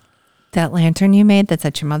tedious. That lantern you made that's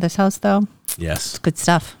at your mother's house, though, Yes. it's good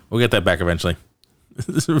stuff. We'll get that back eventually.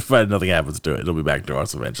 If nothing happens to it, it'll be back to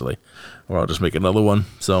us eventually. Or I'll just make another one.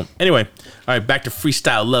 So anyway, all right, back to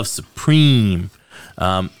Freestyle Love Supreme.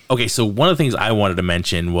 Okay, so one of the things I wanted to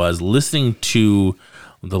mention was listening to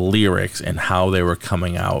the lyrics and how they were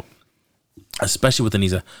coming out, especially with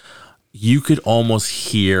Anissa. You could almost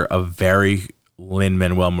hear a very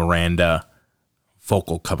Lin-Manuel Miranda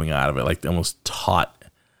vocal coming out of it, like they almost taught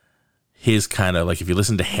his kind of, like if you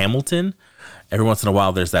listen to Hamilton, every once in a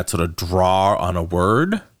while there's that sort of draw on a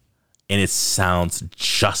word and it sounds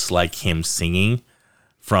just like him singing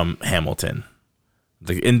from Hamilton.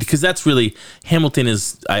 And because that's really, Hamilton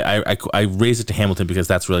is, I raise it to Hamilton because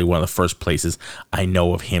that's really one of the first places I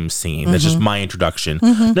know of him singing. That's just my introduction.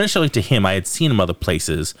 Not necessarily to him. I had seen him other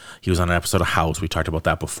places. He was on an episode of House. We talked about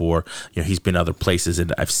that before. You know, he's been other places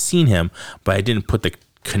and I've seen him, but I didn't put the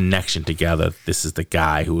connection together. This is the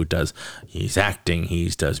guy who he's acting, he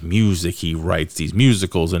does music, he writes these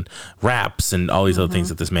musicals and raps and all these other things,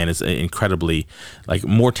 that this man is incredibly, like,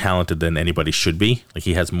 more talented than anybody should be. Like,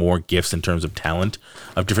 he has more gifts in terms of talent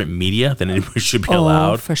of different media than anybody should be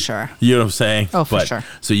allowed. For sure. You know what I'm saying? Oh, for sure.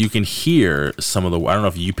 So you can hear some of the, I don't know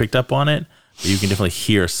if you picked up on it, but you can definitely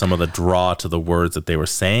hear some of the draw to the words that they were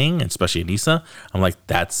saying, and especially Anissa. I'm like,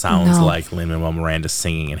 that sounds like Lin-Manuel Miranda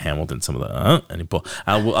singing in Hamilton. Some of the and he pull.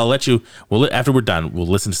 I'll let you. After we're done, we'll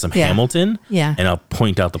listen to some Hamilton. Yeah, and I'll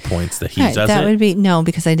point out the points that he does. That would be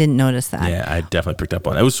because I didn't notice that. Yeah, I definitely picked up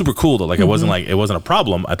on it. It was super cool though. Like it wasn't a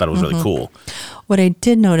problem. I thought it was really cool. What I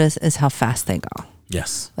did notice is how fast they go.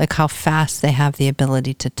 Yes. Like how fast they have the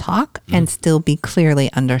ability to talk and still be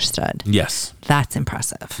clearly understood. Yes. That's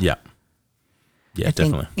impressive. Yeah. Yeah, I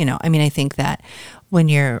definitely. Think, I think that when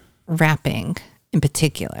you're rapping in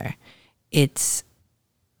particular, it's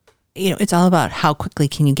all about how quickly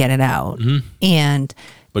can you get it out,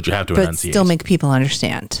 but you have to but enunciate. still make people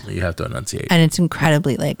understand. You have to enunciate. And it's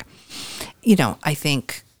incredibly I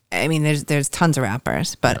think, there's tons of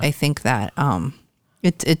rappers, but I think that I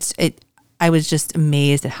was just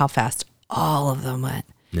amazed at how fast all of them went.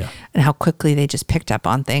 Yeah. And how quickly they just picked up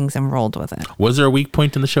on things and rolled with it. Was there a weak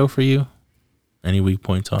point in the show for you? Any weak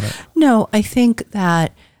points on it? No, I think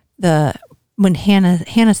that when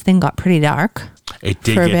Hannah's thing got pretty dark. It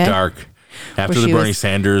did get dark. After the Bernie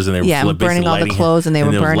Sanders and they were burning all the clothes and they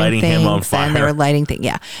were burning things him on fire. and they were lighting things.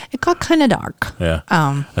 Yeah, it got kind of dark. Yeah,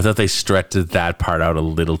 I thought they stretched that part out a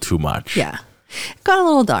little too much. Yeah, it got a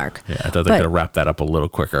little dark. Yeah, I thought they could have wrapped that up a little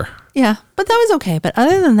quicker. Yeah, but that was okay. But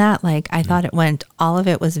other than that, I thought all of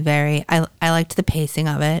it was very, I liked the pacing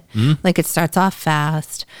of it. Like it starts off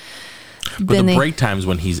fast. But the break times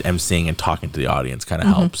when he's emceeing and talking to the audience kind of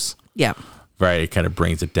helps. Yeah. Right. It kind of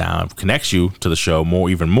brings it down, connects you to the show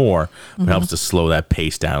even more, but helps to slow that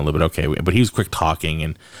pace down a little bit. Okay. But he was quick talking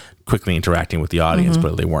and quickly interacting with the audience,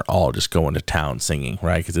 but they weren't all just going to town singing,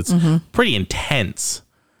 right? Because it's pretty intense.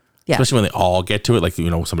 Yeah. Especially when they all get to it. Like,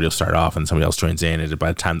 somebody will start off and somebody else joins in. And by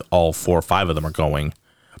the time all 4 or 5 of them are going,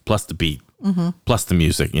 plus the beat, plus the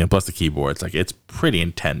music, plus the keyboards, like it's pretty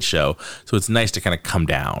intense show. So it's nice to kind of come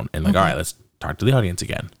down and all right, let's talk to the audience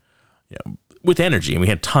again. With energy. And we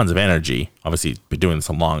had tons of energy. Obviously, been doing this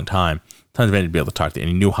a long time. Tons of energy to be able to talk to, and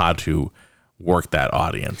he knew how to work that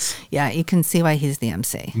audience. Yeah, you can see why he's the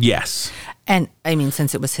MC. Yes. And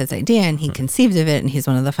since it was his idea and he conceived of it and he's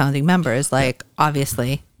one of the founding members,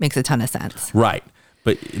 obviously makes a ton of sense. Right.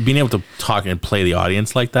 But being able to talk and play the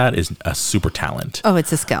audience like that is a super talent. Oh,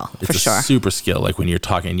 it's a skill, for sure. It's a super skill. Like when you're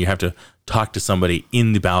talking, you have to talk to somebody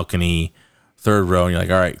in the balcony, 3rd row, and you're like,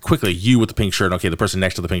 all right, quickly, you with the pink shirt. Okay, the person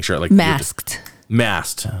next to the pink shirt. Like masked,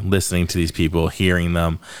 listening to these people, hearing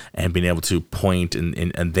them, and being able to point,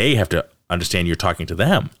 and they have to understand you're talking to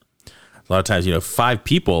them. A lot of times, 5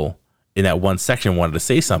 people in that one section wanted to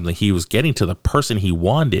say something. He was getting to the person he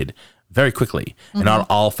wanted very quickly, and not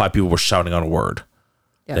all 5 people were shouting out a word.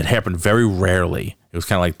 Yeah. That happened very rarely. It was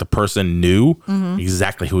kind of like the person knew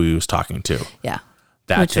exactly who he was talking to. Yeah.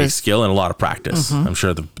 That takes skill and a lot of practice. I'm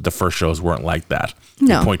sure the first shows weren't like that.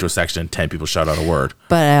 No. You point to a section and 10 people shout out a word.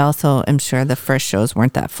 But I also am sure the first shows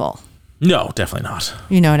weren't that full. No, definitely not.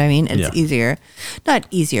 You know what I mean? It's easier. Not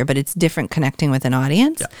easier, but it's different connecting with an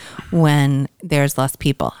audience when there's less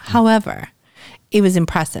people. However, it was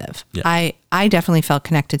impressive. Yeah. I definitely felt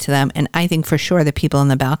connected to them. And I think for sure the people in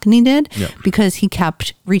the balcony did because he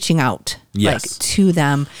kept reaching out to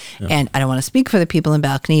them. Yeah. And I don't want to speak for the people in the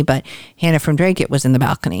balcony, but Hannah from Drake, it was in the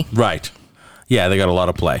balcony. Right. Yeah, they got a lot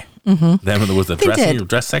of play. Then there was the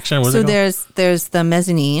dress section. So there's the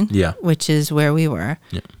mezzanine, which is where we were.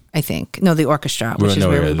 Yeah. I think. No, the orchestra, which is No,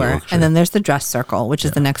 where yeah, we the were. orchestra. And then there's the dress circle, which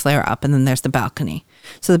is the next layer up. And then there's the balcony.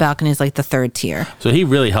 So the balcony is like the third tier. So he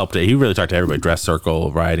really helped it. He really talked to everybody. Dress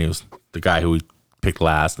circle, right? He was the guy who we picked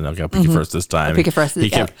last, and I'll pick you first this time. I'll pick you first. He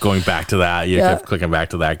kept going back to that. You Yeah. kept clicking back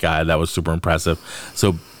to that guy. That was super impressive.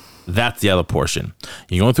 So that's the other portion.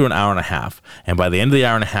 You're going through an hour and a half, and by the end of the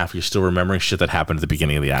hour and a half, you're still remembering shit that happened at the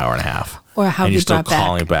beginning of the hour and a half. Or how and you you're still brought back.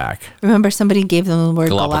 calling back. Remember somebody gave them the word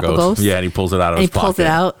Galapagos? Yeah, and he pulls it out of And his he pulls pocket. it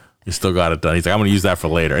out. He still got it done. He's like, I'm going to use that for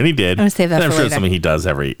later. And he did. I'm gonna save that and I'm for sure later. it's something he does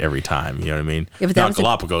every time. You know what I mean? Yeah, but that Not was a-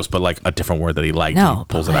 Galapagos, but like a different word that he liked. No, He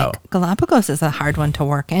pulls but it like, out. Galapagos is a hard one to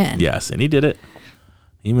work in. Yes, and he did it.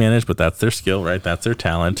 He managed, but that's their skill, right? That's their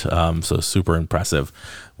talent. So super impressive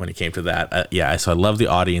when it came to that. So I love the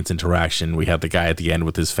audience interaction. We have the guy at the end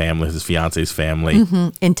with his family, his fiance's family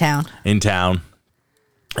In town. in town.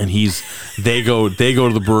 And they go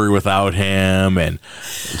to the brewery without him, and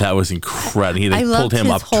that was incredible. They I pulled loved him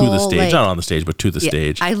his up to the whole, stage, like- not on the stage, but to the Yeah,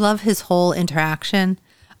 stage. I love his whole interaction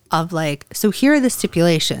of like, so here are the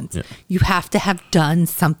stipulations. Yeah. You have to have done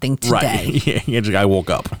something today. Right? Yeah, I woke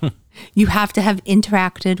up. You have to have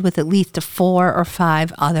interacted with at least 4 or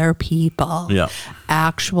 5 other people. Yeah.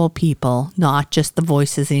 Actual people, not just the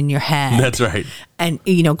voices in your head. That's right. And,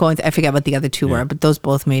 I forget what the other 2 were, but those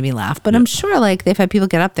both made me laugh. But I'm sure like they've had people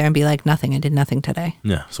get up there and be like, I did nothing today.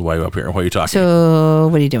 Yeah. So why are you up here? Why are you talking? So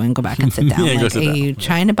what are you doing? Go back and sit down. Yeah, go like, sit are down. you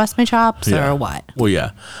trying to bust my chops Yeah. or what? Well,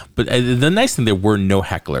 yeah. But the nice thing, there were no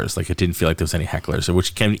hecklers. Like, it didn't feel like there was any hecklers,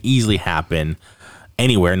 which can easily happen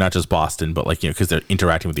anywhere, not just Boston, but like, because they're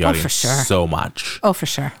interacting with the audience for sure. so much. Oh, for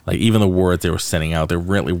sure. Like, even the words they were sending out, there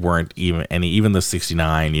really weren't even any, even the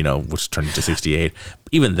 69, which turned into 68,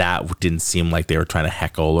 even that didn't seem like they were trying to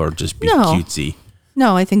heckle or just be No. cutesy.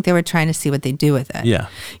 No, I think they were trying to see what they do with it. Yeah.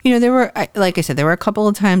 There were, like I said, there were a couple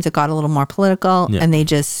of times it got a little more political Yeah. and they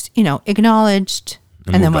just, acknowledged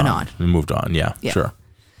and then went on. And moved on. Yeah, Yeah. sure.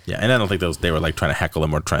 Yeah. And I don't think they were like trying to heckle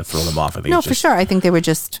them or trying to throw them off. I think No, it's for just, sure. I think they were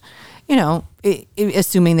just,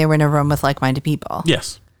 assuming they were in a room with like-minded people.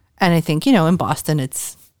 Yes. And I think, in Boston,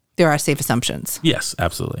 there are safe assumptions. Yes,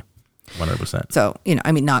 absolutely. 100%. So,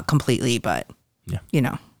 not completely, but, Yeah.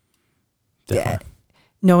 Definitely.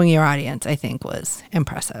 knowing your audience, I think, was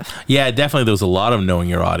impressive. Yeah, definitely. There was a lot of knowing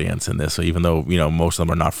your audience in this. So even though, most of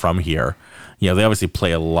them are not from here, they obviously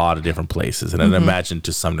play a lot of different places. And I'd imagine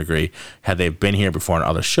to some degree, had they been here before on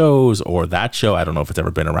other shows or that show, I don't know if it's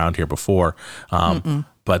ever been around here before.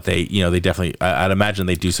 But they, they definitely, I'd imagine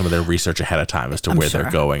they do some of their research ahead of time as to where sure.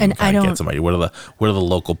 they're going And and kind I of don't- get somebody. What are the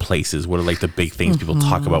local places? What are like the big things people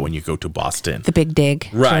talk about when you go to Boston? The Big Dig.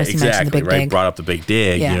 Right, Joyce mentioned exactly. The Big Right. Dig. Brought up the Big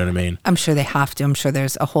Dig. Yeah. You know what I mean? I'm sure they have to. I'm sure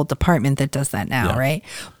there's a whole department that does that now, Yeah. right?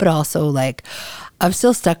 But also, like, I'm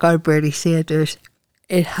still stuck on Bernie Sanders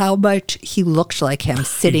and how much he looked like him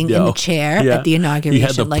sitting in the No. chair Yeah. at the inauguration. He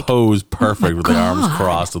had the like, pose perfect with the arms God.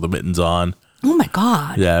 crossed with the mittens on. oh my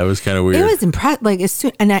God. Yeah, it was kind of weird. It was impressive. Like, as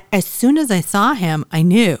soon as I saw him, I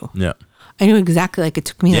knew. Yeah. I knew exactly, like, it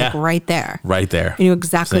took me, Yeah. like, right there. Right there. I knew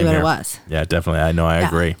exactly Same what it here. was. Yeah, definitely. I know. I Yeah.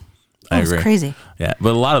 agree. It was crazy. Yeah,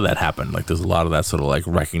 but a lot of that happened. Like, there's a lot of that sort of like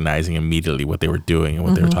recognizing immediately what they were doing and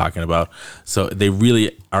what they were talking about. So they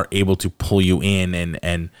really are able to pull you in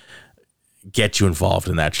and get you involved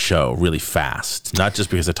in that show really fast. Not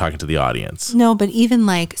just because they're talking to the audience. No, but even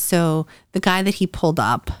like, so the guy that he pulled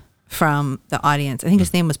up from the audience, I think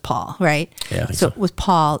his name was Paul, right? Yeah, I think so. so. It was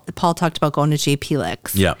Paul. Paul talked about going to JP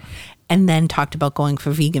Licks. Yeah. And then talked about going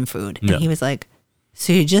for vegan food. And Yeah. he was like,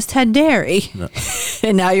 so you just had dairy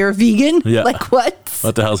and now you're a vegan? Yeah. Like what?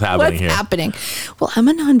 What the hell's happening What's here? happening? Well, I'm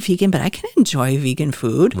a non-vegan, but I can enjoy vegan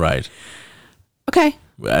food. Right. Okay.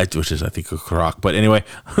 Which is, I think, a crock. But anyway,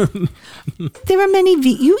 There are many,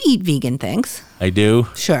 you eat vegan things. I do.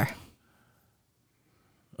 Sure.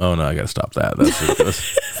 Oh, no, I got to stop that.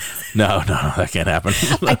 That's no, that can't happen.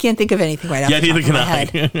 I can't think of anything right off Yeah, the top neither of can my I.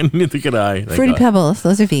 head. Neither can I. Thank Fruity God. Pebbles,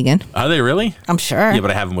 those are vegan. Are they really? I'm sure. Yeah, but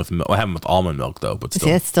I have them with milk. I have them with almond milk though. But still,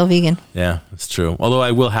 See, it's still vegan. yeah, it's true. Although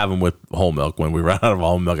I will have them with whole milk. When we run out of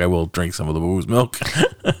almond milk, I will drink some of the booze milk.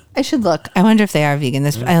 I should look. I wonder if they are vegan. I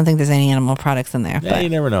don't think there's any animal products in there. Yeah, But you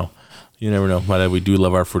never know. You never know. But we do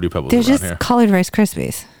love our Fruity Pebbles they're around just here. colored Rice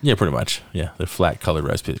Krispies. Yeah, pretty much. Yeah, they're flat colored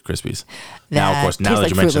Rice Krispies. Now, of That course, now tastes that like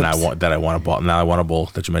you Froot mentioned Loops. I want a bowl. Now I want a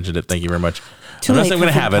bowl that you mentioned it. Thank you very much. Too I'm not late saying I'm going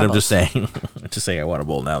for to have it. Fruity I'm just saying, just saying I want a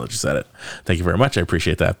bowl now that you said it. Thank you very much. I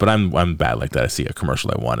appreciate that. But I'm bad like that. I see a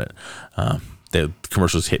commercial, I want it. The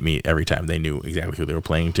commercials hit me every time. They knew exactly who they were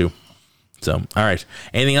playing to. So, all right.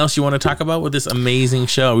 Anything else you want to talk about with this amazing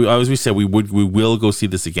show? We said we will go see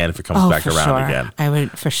this again if it comes back around again. I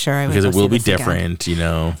would for sure. Because it will be different, you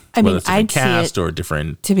know. I mean, whether it's a different I'd cast see it, or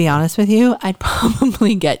different. To be honest with you, I'd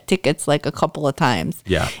probably get tickets like a couple of times.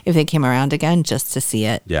 Yeah. If they came around again, just to see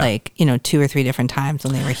it. Yeah. Like, you know, 2 or 3 different times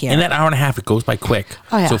when they were here. And that hour and a half, it goes by quick.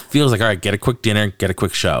 Oh, yeah. So it feels like, all right, get a quick dinner, get a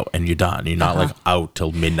quick show, and you're done. You're not like out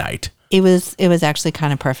till midnight. It was actually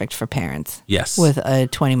kind of perfect for parents. Yes. With a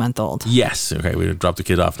 20-month-old. Yes. Okay. We dropped the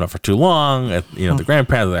kid off not for too long. The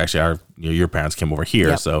grandparents actually your parents came over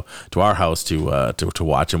here, so to our house to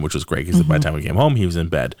watch him, which was great because by the time we came home, he was in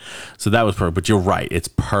bed. So that was perfect. But you're right. It's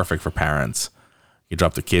perfect for parents. You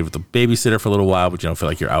drop the kid with the babysitter for a little while, but you don't feel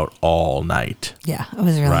like you're out all night. Yeah, it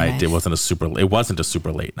was really right. nice. It wasn't a super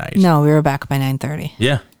late night. No, we were back by 9:30.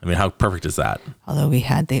 Yeah. I mean, how perfect is that? Although we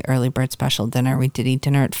had the early bird special dinner, we did eat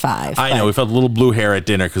dinner at 5. I know we felt a little blue hair at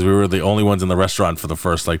dinner because we were the only ones in the restaurant for the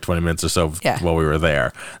first like 20 minutes or so while we were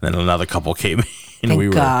there. And then another couple came in.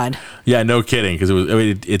 Thank God. Yeah, no kidding. Because it was. I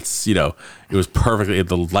mean, it was perfectly.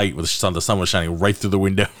 The light was the sun was shining right through the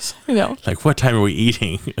windows. I know. Like, what time are we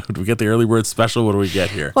eating? Do we get the early bird special? What do we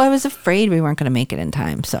get here? Well, I was afraid we weren't going to make it in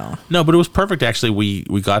time. So no, but it was perfect. Actually,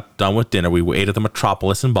 we got done with dinner. We ate at the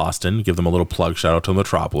Metropolis in Boston. Give them a little plug. Shout out to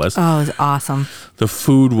Metropolis. Oh, it was awesome. The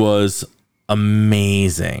food was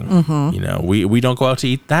amazing. You know, we don't go out to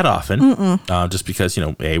eat that often, just because, you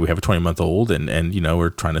know, we have a 20-month-old and you know, we're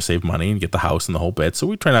trying to save money and get the house and the whole bit. So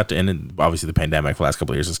we try not to, and obviously the pandemic for the last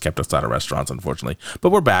couple of years has kept us out of restaurants, unfortunately.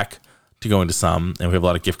 But we're back to go into some, and we have a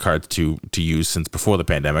lot of gift cards to use since before the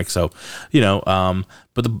pandemic. So, you know,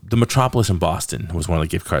 but the Metropolis in Boston was one of the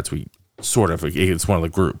gift cards it's one of the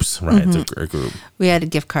groups, right? It's a group. We had a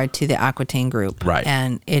gift card to the Aquitaine group. Right.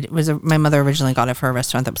 And it was, my mother originally got it for a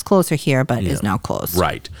restaurant that was closer here, but is now closed.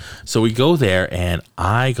 Right. So we go there and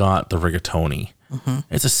I got the rigatoni.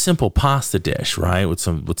 It's a simple pasta dish, right? With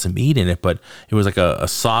some meat in it, but it was like a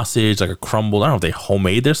sausage, like a crumbled, I don't know if they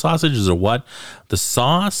homemade their sausages or what. The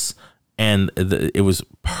sauce and it was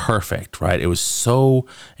perfect, right? It was so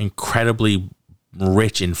incredibly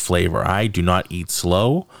rich in flavor. I do not eat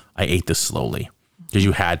slow. I ate this slowly because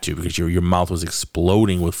you had to, because your mouth was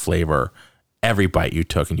exploding with flavor every bite you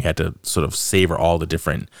took, and you had to sort of savor all the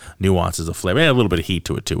different nuances of flavor. It had a little bit of heat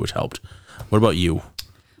to it too, which helped. What about you?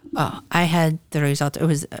 Oh, I had the result. It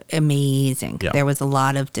was amazing. Yeah. There was a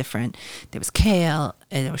lot of different, there was kale,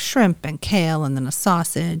 and there was shrimp and kale, and then a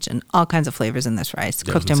sausage, and all kinds of flavors in this rice.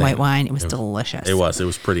 Cooked in white wine. It was delicious. It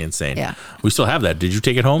was pretty insane. Yeah. We still have that. Did you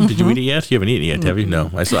take it home? Did you eat it yet? You haven't eaten it yet, have you?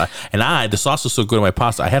 No. I saw. And the sauce was so good in my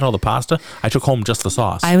pasta. I had all the pasta. I took home just the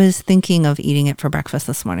sauce. I was thinking of eating it for breakfast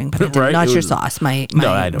this morning, but I didn't. Right? Not your sauce, my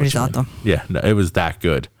I know risotto. Yeah, no, it was that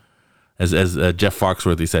good. As Jeff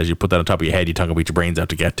Foxworthy says, you put that on top of your head, your tongue will beat your brains out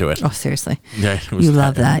to get to it. Oh, seriously. Yeah, you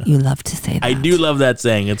love that. You love to say that. I do love that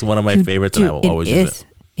saying. It's one of my favorites, and I will always use it.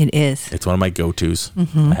 It is. It's one of my go-tos.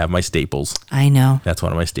 I have my staples. I know. That's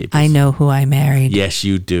one of my staples. I know who I married. Yes,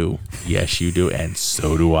 you do. Yes, you do. And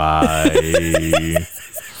so do I.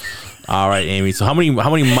 All right, Amy. So how many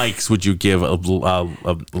mics would you give a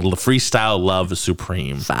Freestyle Love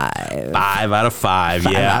Supreme? 5. 5 out of 5.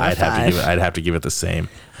 Yeah, I'd have to give it the same.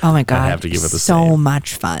 Oh my God. I'd have to give it the so same.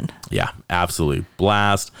 much fun. Yeah, absolutely.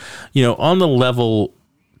 Blast. You know, on the level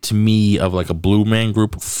to me of like a Blue Man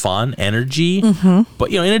Group, fun, energy, but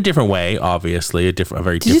you know, in a different way, obviously, a very different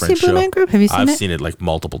show. Did you see Blue Man Group? Have you seen it? I've seen it like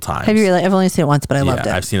multiple times. Have you really? I've only seen it once, but I loved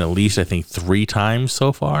it. I've seen it at least, I think, 3 times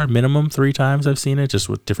so far, minimum 3 times I've seen it, just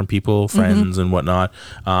with different people, friends and whatnot.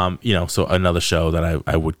 You know, so another show that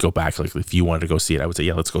I would go back, like if you wanted to go see it, I would say,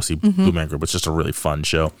 yeah, let's go see Blue Man Group. It's just a really fun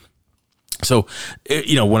show. So,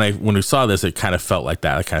 you know, when we saw this, it kind of felt like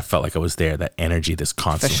that. I kind of felt like I was there, that energy that's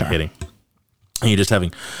constantly hitting. And you're just having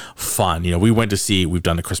fun. You know, we've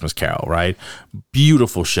done the Christmas Carol, right?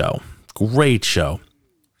 Beautiful show. Great show.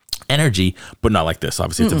 Energy, but not like this.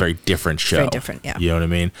 Obviously, it's a very different show. Very different, yeah. You know what I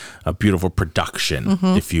mean? A beautiful production,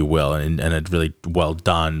 if you will, and a really well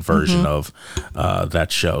done version of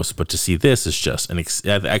that show. But to see this is just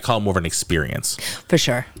I call it more of an experience. For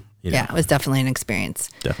sure. You know? Yeah, it was definitely an experience.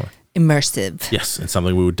 Definitely. Immersive. Yes, and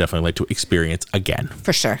something we would definitely like to experience again.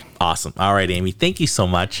 For sure. Awesome. All right, Amy, thank you so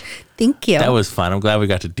much. Thank you. That was fun. I'm glad we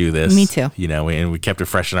got to do this. Me too. You know, and we kept it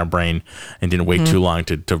fresh in our brain and didn't wait too long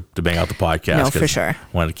to bang out the podcast. No, for sure.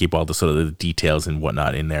 Wanted to keep all the sort of the details and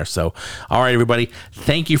whatnot in there. So, all right, everybody,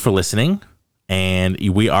 thank you for listening. And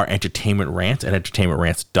we are Entertainment Rant at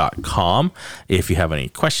entertainmentrants.com. If you have any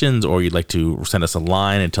questions or you'd like to send us a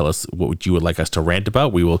line and tell us what you would like us to rant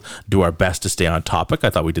about, we will do our best to stay on topic. I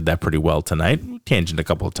thought we did that pretty well tonight. Tangent a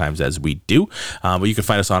couple of times as we do. But you can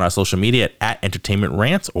find us on our social media at Entertainment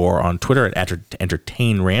Rants or on Twitter at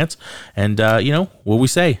Entertain Rants. And, what we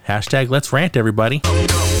say, hashtag Let's Rant, everybody.